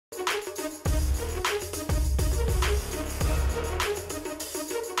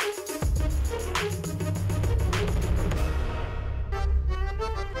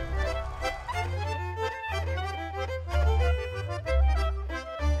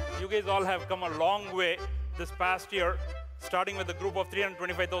guys all have come a long way this past year, starting with a group of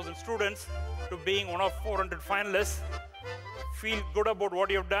 325,000 students to being one of 400 finalists. Feel good about what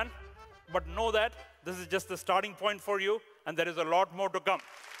you've done, but know that this is just the starting point for you, and there is a lot more to come.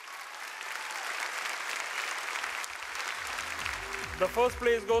 The first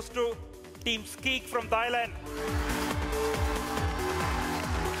place goes to Team Skeek from Thailand.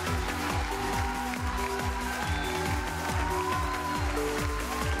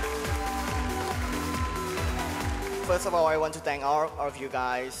 First of all, I want to thank all of you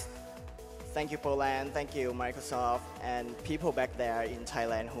guys. Thank you, Poland. Thank you, Microsoft, and people back there in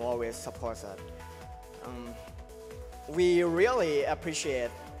Thailand who always support us. We really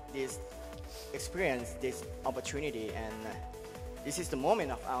appreciate this experience, this opportunity, and this is the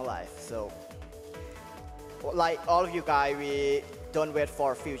moment of our life. So, like all of you guys, we don't wait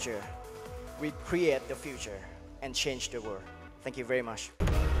for a future. We create the future and change the world. Thank you very much.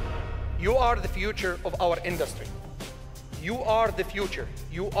 You are the future of our industry. You are the future.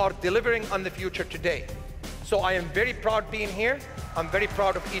 You are delivering on the future today. So I am very proud being here. I'm very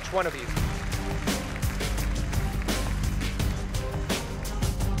proud of each one of you.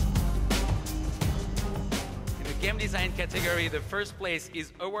 In the game design category, the first place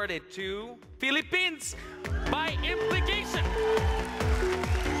is awarded to Philippines by implication.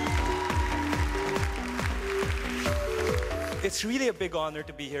 It's really a big honor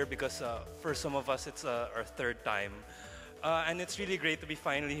to be here because for some of us it's our third time. And it's really great to be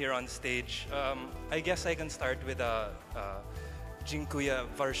finally here on stage. I guess I can start with Dziękuję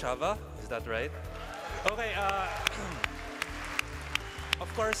Warszawa, is that right? Okay,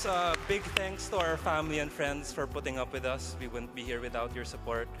 of course, big thanks to our family and friends for putting up with us. We wouldn't be here without your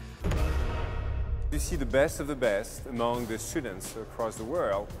support. You see the best of the best among the students across the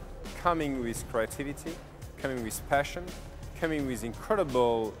world, coming with creativity, coming with passion, coming with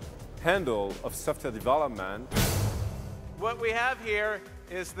incredible handle of software development. What we have here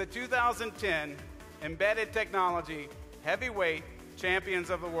is the 2010 Embedded Technology Heavyweight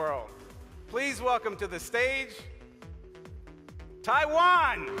Champions of the World. Please welcome to the stage,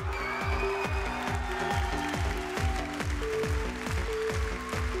 Taiwan!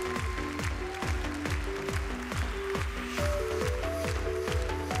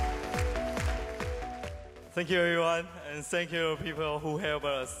 Thank you everyone, and thank you people who help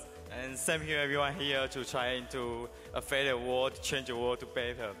us. And thank you everyone here to try to affect the world, change the world to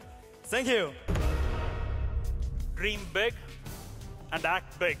better. Thank you. Dream big and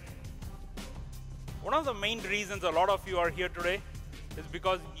act big. One of the main reasons a lot of you are here today is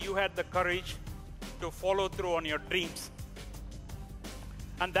because you had the courage to follow through on your dreams.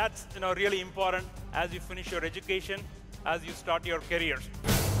 And that's really important as you finish your education, as you start your careers.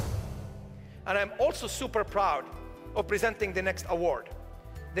 And I'm also super proud of presenting the next award.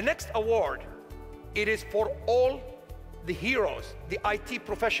 The next award, it is for all the heroes, the IT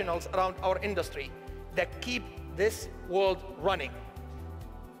professionals around our industry that keep this world running.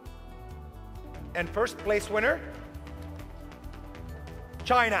 And first place winner,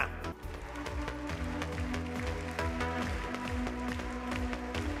 China.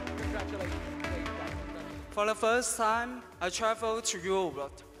 Congratulations. For the first time, I traveled to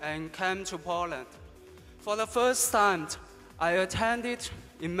Europe and came to Poland. For the first time, I attended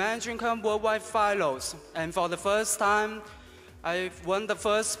Imagine Worldwide Finals, and for the first time, I won the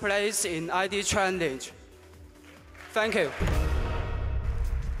first place in ID Challenge. Thank you.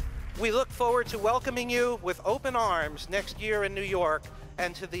 We look forward to welcoming you with open arms next year in New York,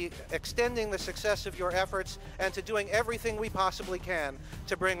 and to extending the success of your efforts, and to doing everything we possibly can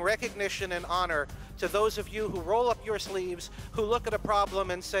to bring recognition and honor to those of you who roll up your sleeves, who look at a problem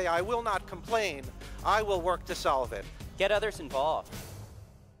and say, I will not complain, I will work to solve it. Get others involved.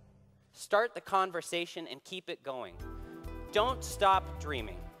 Start the conversation and keep it going. Don't stop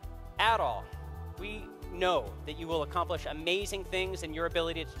dreaming at all. We know that you will accomplish amazing things in your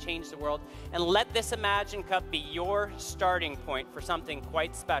ability to change the world, and let this Imagine Cup be your starting point for something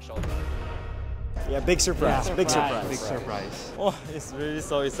quite special. Yeah, big surprise, big surprise. Big surprise. Oh, it's really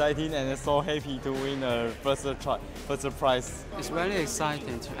so exciting and so happy to win the first prize. It's really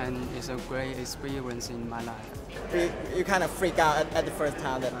exciting, and it's a great experience in my life. You kind of freak out at the first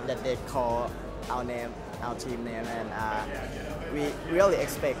time that they call our name, our team name, and we really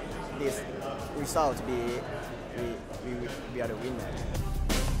expect this result to be we are the winner.